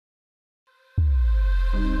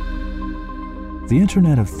The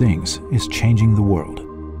Internet of Things is changing the world.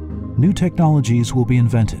 New technologies will be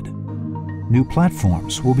invented. New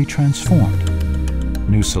platforms will be transformed.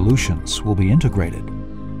 New solutions will be integrated.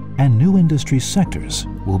 And new industry sectors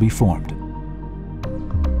will be formed.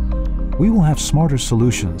 We will have smarter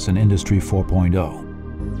solutions in Industry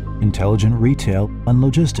 4.0, intelligent retail and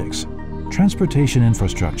logistics, transportation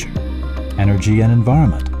infrastructure, energy and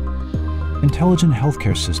environment, intelligent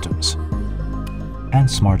healthcare systems,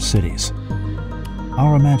 and smart cities.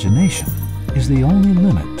 Our imagination is the only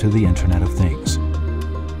limit to the Internet of Things.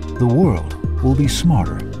 The world will be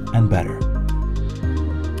smarter and better.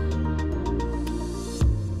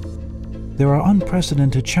 There are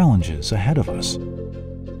unprecedented challenges ahead of us.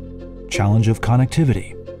 Challenge of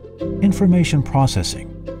connectivity, information processing,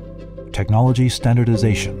 technology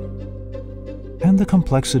standardization, and the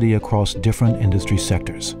complexity across different industry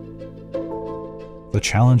sectors. The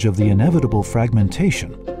challenge of the inevitable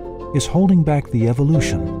fragmentation is holding back the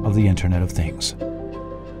evolution of the Internet of Things.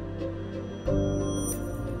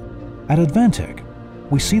 At Advantech,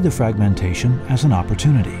 we see the fragmentation as an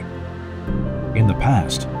opportunity. In the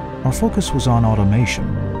past, our focus was on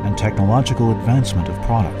automation and technological advancement of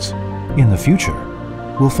products. In the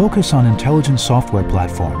future, we'll focus on intelligent software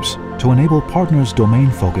platforms to enable partners'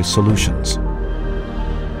 domain-focused solutions.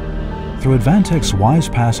 Through Advantech's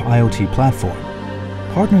WISE-PaaS IoT platform,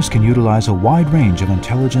 partners can utilize a wide range of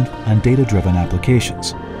intelligent and data-driven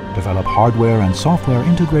applications, develop hardware and software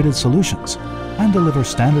integrated solutions, and deliver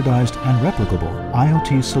standardized and replicable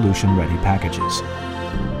IoT solution-ready packages.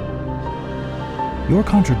 Your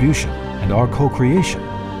contribution and our co-creation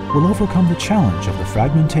will overcome the challenge of the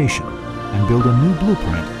fragmentation and build a new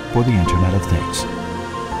blueprint for the Internet of Things.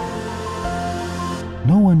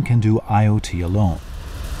 No one can do IoT alone.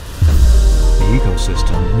 The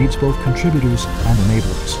ecosystem needs both contributors and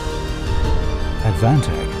enablers.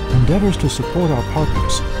 Advantech endeavors to support our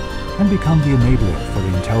partners and become the enabler for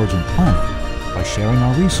the intelligent planet by sharing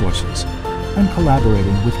our resources and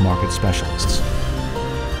collaborating with market specialists.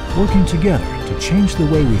 Working together to change the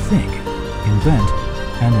way we think, invent,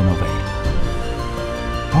 and innovate.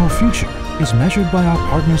 Our future is measured by our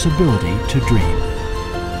partners' ability to dream.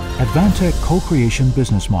 Advantech Co-Creation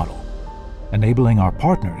Business Model, enabling our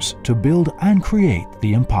partners to build and create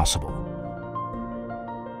the impossible.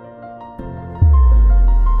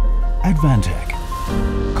 Advantech,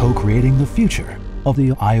 co-creating the future of the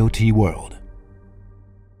IoT world.